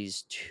find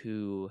ways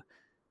to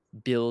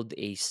build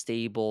a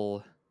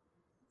stable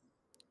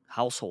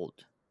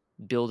household,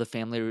 build a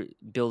family,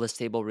 build a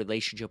stable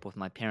relationship with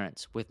my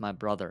parents, with my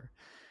brother,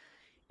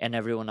 and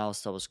everyone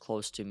else that was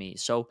close to me.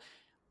 So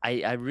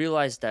I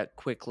realized that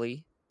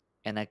quickly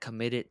and I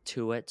committed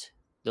to it.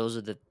 Those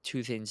are the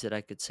two things that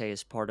I could say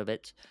as part of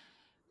it.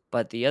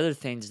 But the other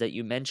things that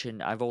you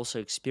mentioned, I've also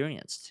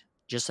experienced,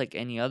 just like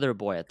any other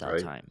boy at that Right.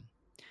 time.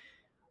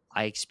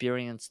 I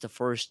experienced the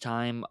first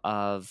time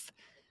of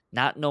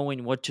not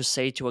knowing what to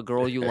say to a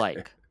girl you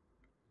like,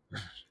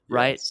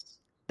 right? Yes.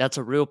 That's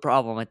a real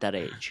problem at that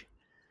age.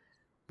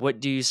 What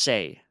do you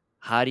say?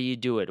 How do you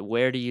do it?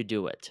 Where do you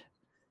do it?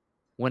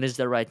 When is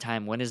the right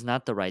time? When is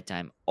not the right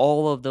time?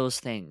 All of those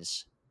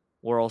things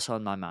were also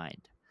on my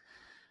mind.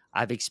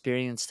 I've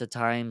experienced the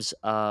times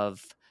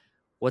of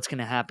what's going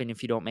to happen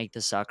if you don't make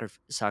the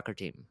soccer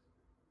team.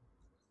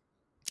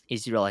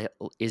 Is your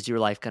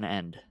life going to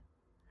end?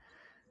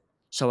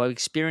 So I've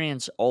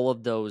experienced all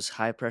of those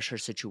high pressure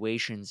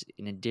situations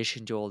in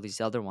addition to all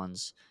these other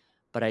ones,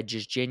 but I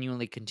just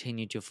genuinely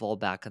continue to fall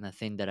back on the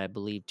thing that I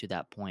believed to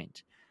that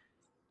point,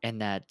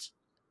 and that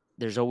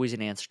there's always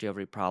an answer to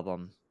every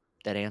problem.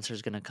 That answer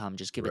is going to come.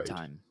 Just give it Right.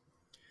 time.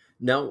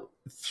 Now,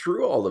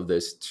 through all of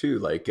this too,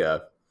 like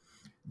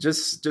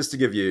just to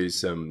give you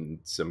some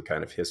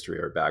kind of history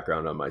or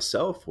background on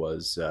myself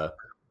was Uh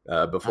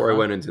before I huh.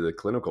 went into the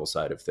clinical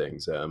side of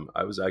things,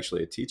 I was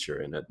actually a teacher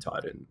and had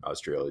taught in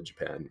Australia,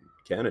 Japan,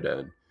 Canada.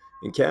 And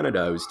in Canada,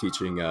 I was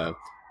teaching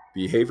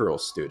behavioral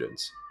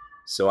students.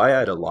 So I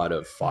had a lot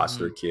of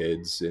foster Mm-hmm.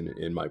 kids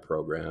in my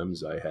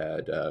programs. I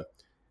had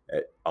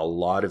a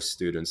lot of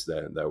students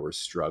that were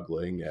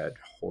struggling at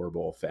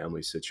horrible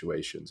family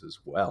situations as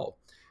well.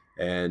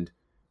 And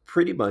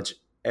pretty much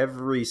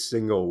every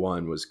single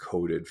one was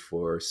coded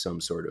for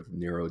some sort of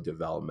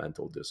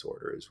neurodevelopmental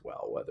disorder as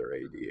well, whether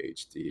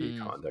ADHD, Mm,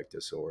 conduct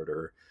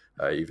disorder,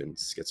 even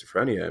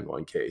schizophrenia in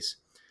one case.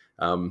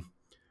 Um,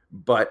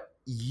 but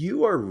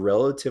you are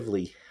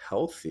relatively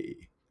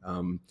healthy.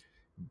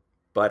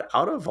 But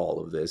out of all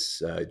of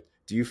this,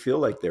 do you feel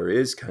like there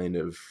is kind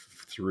of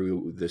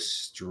through the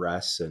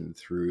stress and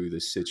through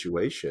the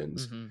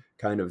situations, mm-hmm.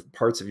 kind of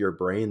parts of your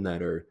brain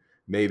that are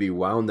maybe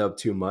wound up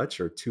too much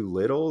or too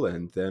little?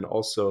 And then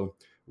also,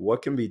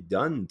 what can be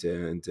done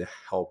to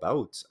help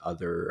out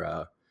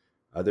other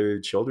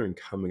children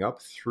coming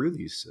up through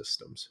these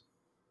systems?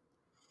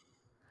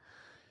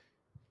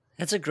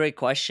 That's a great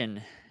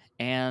question.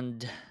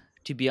 And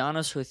to be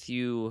honest with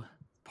you,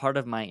 part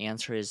of my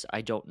answer is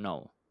I don't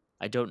know.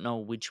 I don't know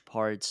which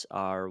parts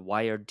are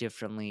wired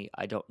differently.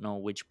 I don't know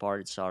which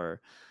parts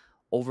are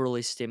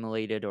overly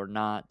stimulated or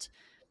not.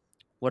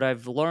 What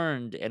I've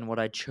learned and what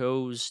I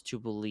chose to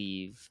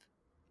believe,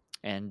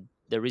 and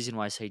the reason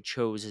why I say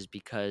chose is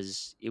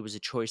because it was a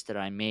choice that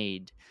I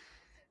made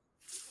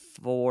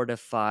 4 to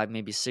 5,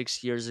 maybe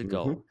 6 years Hmm.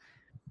 ago.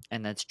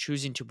 And that's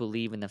choosing to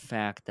believe in the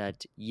fact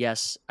that,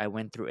 yes, I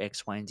went through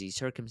X, Y, and Z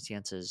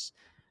circumstances,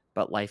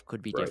 but life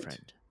could be Right.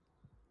 different.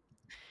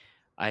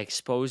 I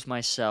exposed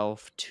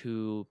myself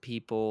to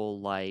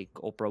people like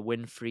Oprah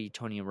Winfrey,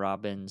 Tony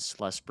Robbins,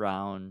 Les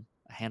Brown,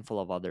 a handful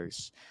of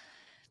others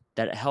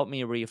that helped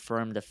me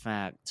reaffirm the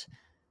fact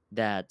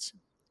that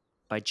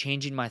by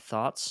changing my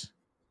thoughts,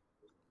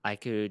 I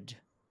could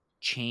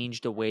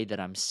change the way that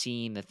I'm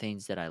seeing the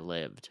things that I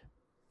lived.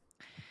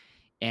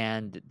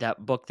 And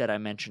that book that I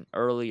mentioned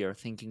earlier,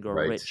 Think and Grow Right.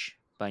 Rich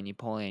by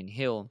Napoleon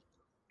Hill,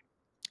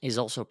 is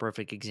also a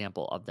perfect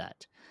example of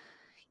that.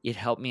 It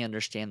helped me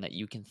understand that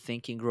you can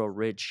think and grow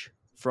rich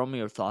from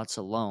your thoughts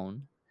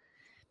alone.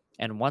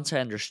 And once I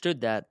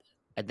understood that,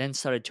 I then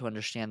started to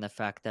understand the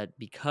fact that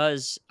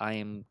because I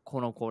am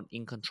quote unquote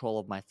in control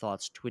of my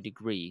thoughts to a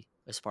degree,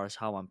 as far as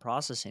how I'm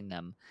processing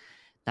them,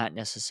 not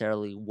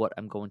necessarily what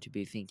I'm going to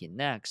be thinking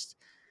next,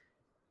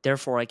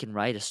 therefore I can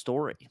write a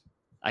story.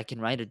 I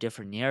can write a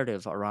different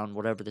narrative around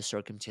whatever the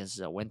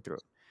circumstances I went through.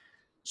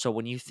 So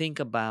when you think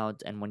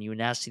about and when you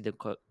ask the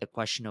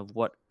question of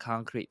what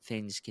concrete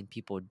things can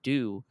people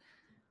do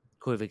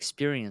who have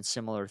experienced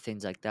similar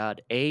things like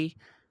that,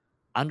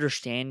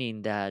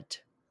 understanding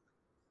that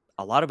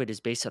a lot of it is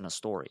based on a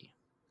story.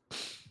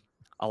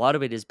 A lot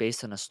of it is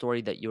based on a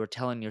story that you are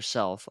telling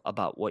yourself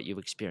about what you've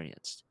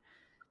experienced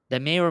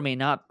that may or may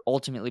not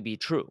ultimately be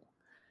true.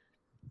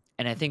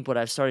 And I think what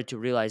I've started to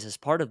realize as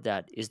part of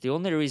that is the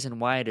only reason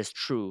why it is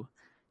true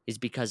is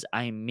because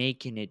I'm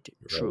making it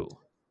Right. true.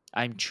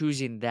 I'm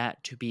choosing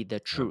that to be the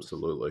truth.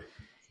 Absolutely.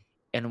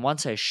 And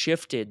once I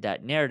shifted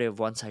that narrative,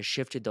 once I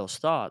shifted those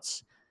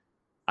thoughts,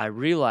 I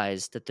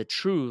realized that the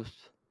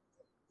truth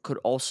could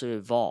also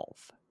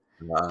evolve.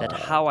 That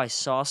Ah, how I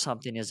saw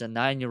something as a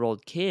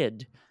 9-year-old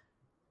kid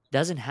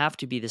doesn't have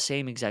to be the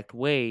same exact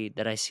way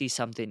that I see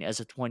something as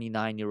a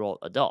 29-year-old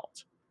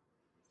adult.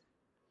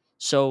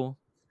 So,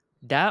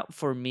 that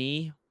for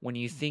me, when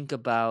you think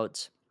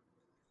about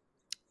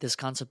this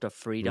concept of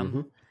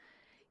freedom, hmm.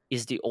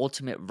 is the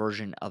ultimate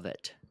version of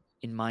it,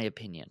 in my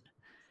opinion.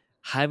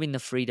 Having the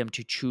freedom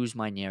to choose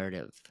my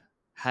narrative,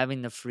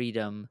 having the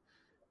freedom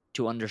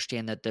to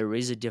understand that there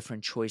is a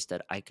different choice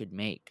that I could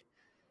make.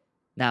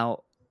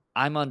 Now,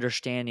 I'm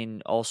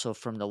understanding also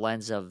from the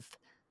lens of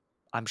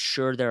I'm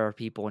sure there are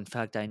people, in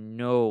fact, I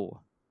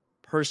know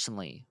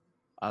personally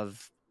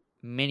of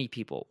many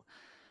people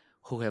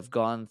who have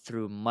gone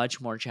through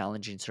much more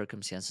challenging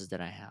circumstances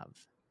than I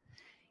have.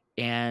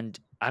 And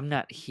I'm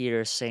not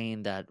here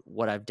saying that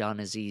what I've done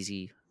is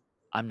easy.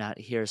 I'm not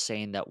here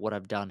saying that what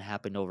I've done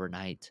happened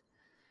overnight.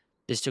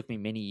 This took me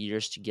many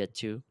years to get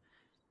to.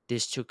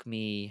 This took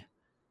me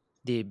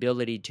the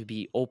ability to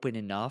be open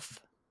enough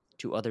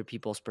to other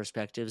people's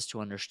perspectives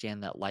to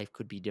understand that life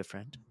could be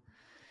different.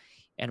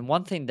 And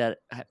one thing that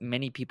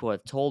many people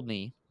have told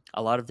me,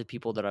 a lot of the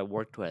people that I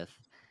worked with,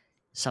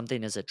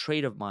 something as a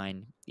trait of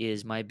mine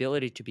is my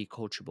ability to be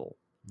coachable.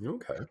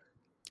 Okay.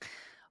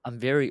 I'm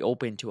very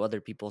open to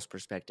other people's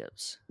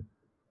perspectives.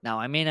 Now,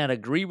 I may not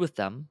agree with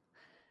them,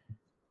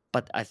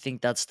 but I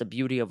think that's the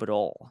beauty of it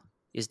all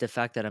is the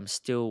fact that I'm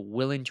still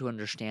willing to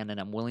understand and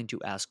I'm willing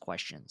to ask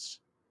questions.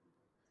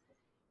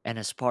 And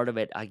as part of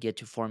it, I get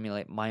to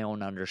formulate my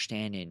own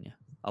understanding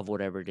of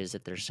whatever it is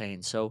that they're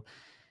saying. So,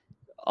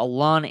 a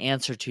long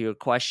answer to your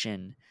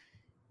question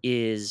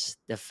is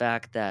the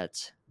fact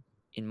that,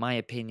 in my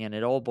opinion,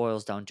 it all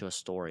boils down to a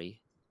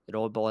story. It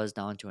all boils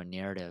down to a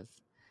narrative.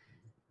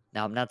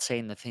 Now, I'm not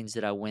saying the things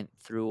that I went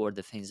through or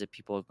the things that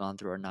people have gone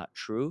through are not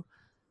true.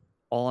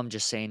 All I'm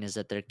just saying is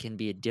that there can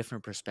be a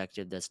different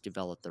perspective that's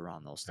developed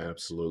around those things.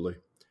 Absolutely.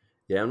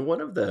 Yeah, and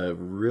one of the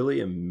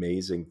really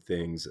amazing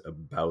things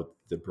about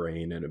the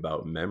brain and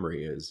about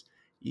memory is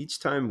each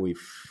time we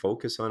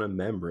focus on a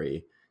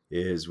memory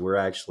is we're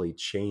actually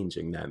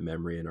changing that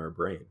memory in our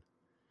brain.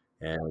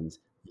 And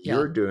Yeah,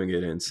 you're doing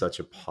it in such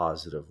a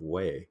positive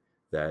way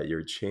that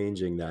you're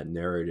changing that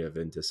narrative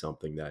into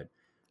something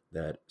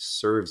that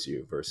serves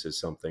you versus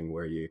something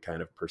where you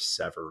kind of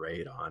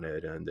perseverate on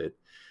it and it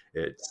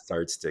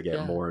starts to get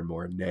yeah, more and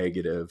more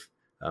negative.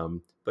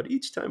 But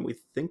each time we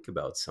think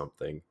about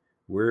something,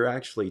 we're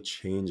actually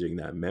changing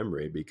that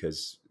memory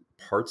because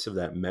parts of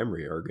that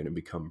memory are going to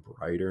become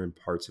brighter and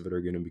parts of it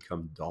are going to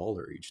become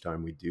duller each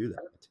time we do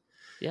that.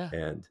 yeah.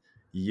 And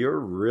you're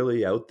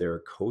really out there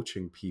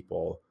coaching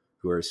people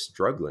who are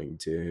struggling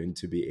to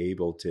be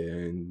able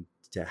to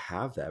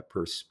have that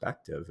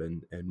perspective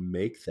and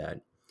make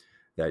that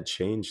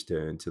change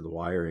to the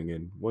wiring,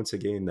 and once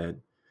again that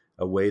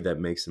a way that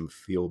makes them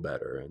feel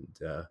better.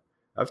 And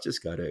I've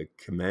just got to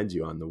commend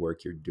you on the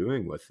work you're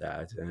doing with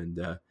that. And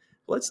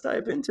let's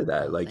dive into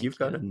that. Oh, Like, you've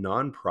thank got you. a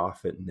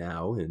nonprofit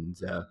now, and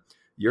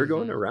you're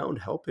going hmm around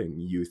helping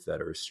youth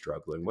that are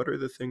struggling. What are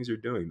the things you're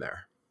doing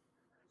there?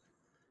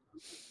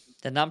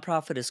 The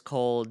nonprofit is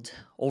called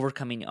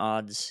Overcoming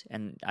Odds,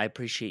 and I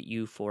appreciate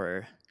you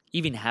for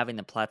even having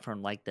a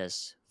platform like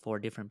this for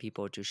different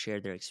people to share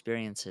their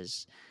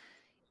experiences.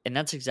 And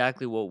that's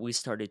exactly what we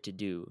started to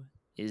do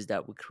is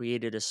that we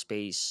created a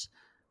space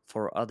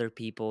for other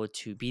people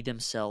to be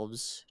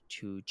themselves,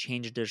 to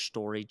change their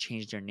story,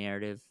 change their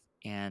narrative,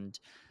 and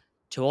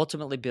to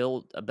ultimately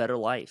build a better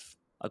life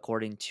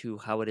according to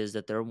how it is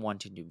that they're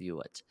wanting to view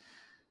it.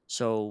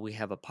 So we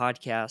have a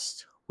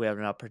podcast, we have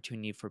an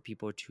opportunity for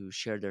people to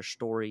share their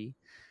story.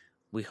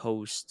 We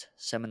host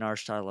seminar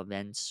style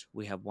events.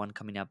 We have one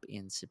coming up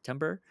in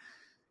September.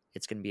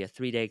 It's going to be a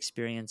 3-day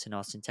experience in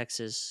Austin,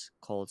 Texas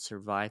called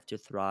Survive to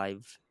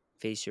Thrive,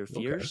 Face Your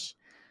Okay. Fears.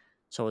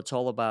 So it's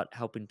all about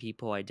helping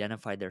people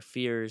identify their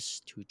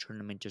fears to turn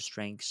them into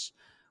strengths,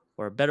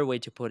 or a better way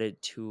to put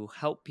it, to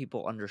help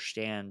people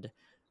understand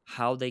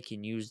how they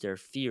can use their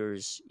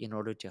fears in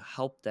order to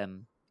help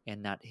them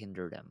and not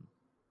hinder them.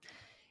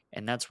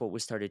 And that's what we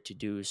started to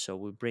do. So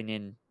we bring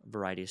in a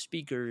variety of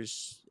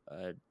speakers,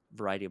 a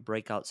variety of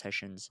breakout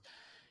sessions,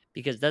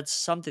 because that's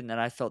something that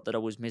I felt that I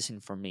was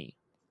missing for me.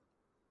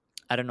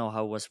 I don't know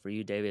how it was for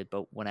you, David,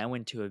 but when I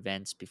went to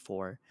events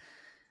before,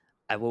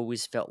 I've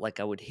always felt like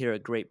I would hear a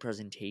great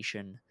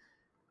presentation,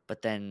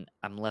 but then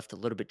I'm left a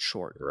little bit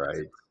short.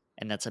 Right.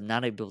 And that's I'm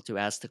not able to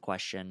ask the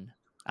question.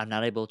 I'm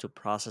not able to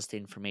process the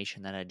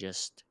information that I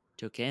just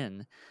took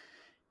in.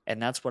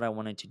 And that's what I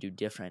wanted to do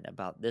different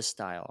about this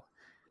style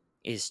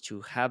is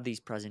to have these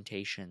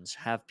presentations,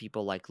 have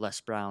people like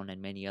Les Brown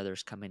and many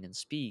others come in and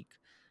speak,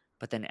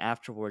 but then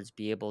afterwards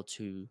be able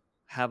to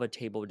have a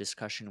table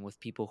discussion with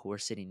people who are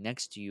sitting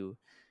next to you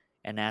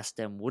and ask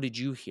them, what did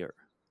you hear?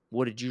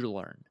 What did you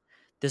learn?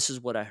 This is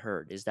what I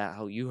heard. Is that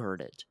how you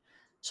heard it?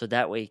 So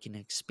that way you can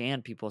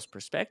expand people's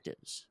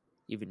perspectives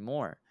even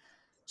more.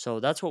 So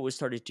that's what we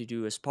started to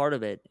do as part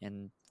of it.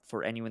 And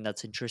for anyone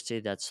that's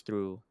interested, that's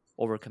through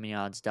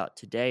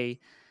overcomingodds.today.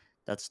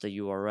 That's the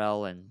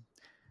URL. And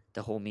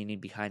the whole meaning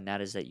behind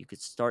that is that you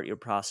could start your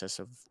process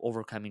of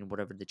overcoming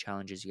whatever the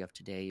challenges you have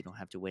today. You don't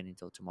have to wait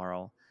until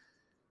tomorrow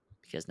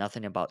because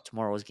nothing about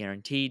tomorrow is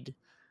guaranteed.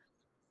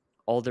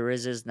 All there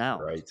is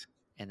now. Right.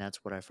 And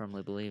that's what I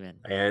firmly believe in.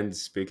 And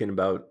speaking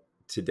about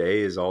today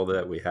is all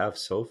that we have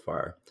so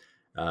far.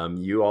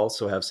 You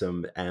also have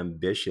some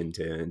ambition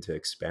to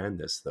expand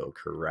this, though,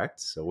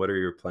 correct? So, what are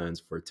your plans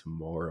for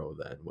tomorrow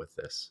then with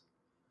this?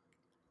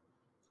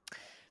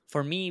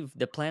 For me,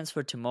 the plans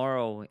for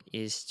tomorrow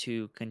is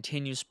to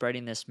continue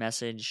spreading this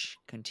message,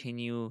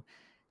 continue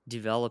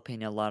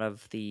developing a lot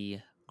of the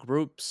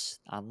groups,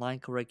 online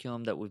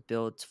curriculum that we've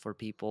built for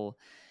people,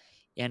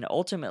 and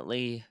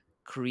ultimately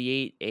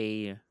create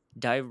a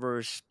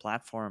diverse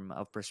platform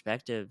of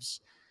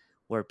perspectives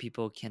where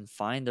people can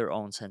find their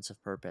own sense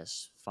of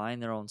purpose,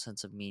 find their own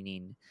sense of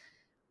meaning,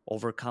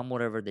 overcome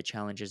whatever the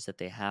challenges that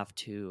they have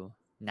to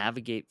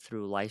navigate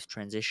through life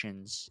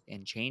transitions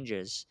and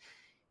changes.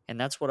 And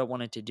that's what I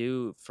wanted to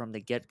do from the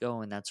get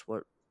go. And that's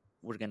what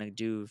we're going to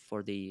do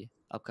for the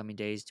upcoming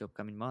days to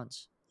upcoming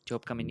months to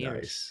upcoming years.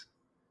 Nice.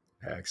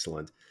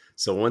 Excellent.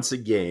 So once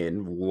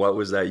again, what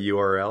was that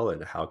URL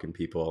and how can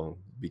people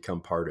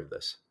become part of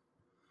this?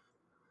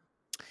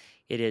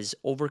 It is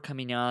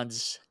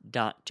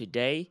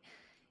overcomingodds.today.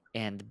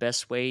 And the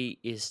best way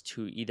is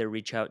to either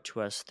reach out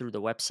to us through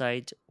the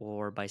website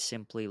or by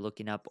simply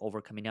looking up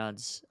Overcoming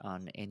Odds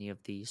on any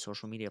of the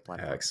social media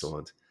platforms.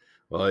 Excellent.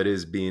 Well, it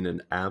has been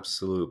an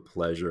absolute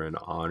pleasure and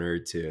honor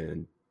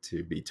to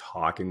be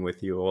talking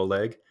with you,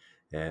 Oleg.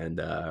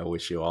 And I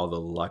wish you all the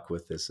luck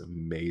with this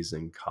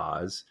amazing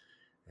cause.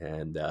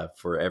 And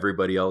for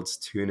everybody else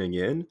tuning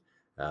in,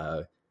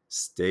 uh,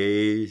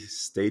 stay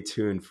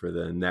tuned for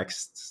the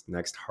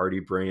next Hardy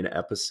Brain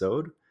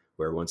episode,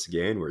 where once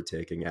again we're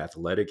taking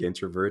athletic,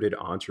 introverted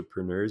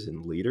entrepreneurs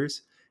and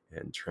leaders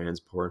and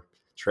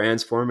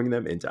transforming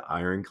them into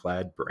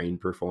ironclad brain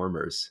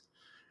performers.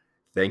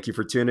 Thank you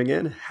for tuning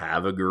in.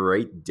 Have a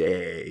great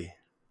day.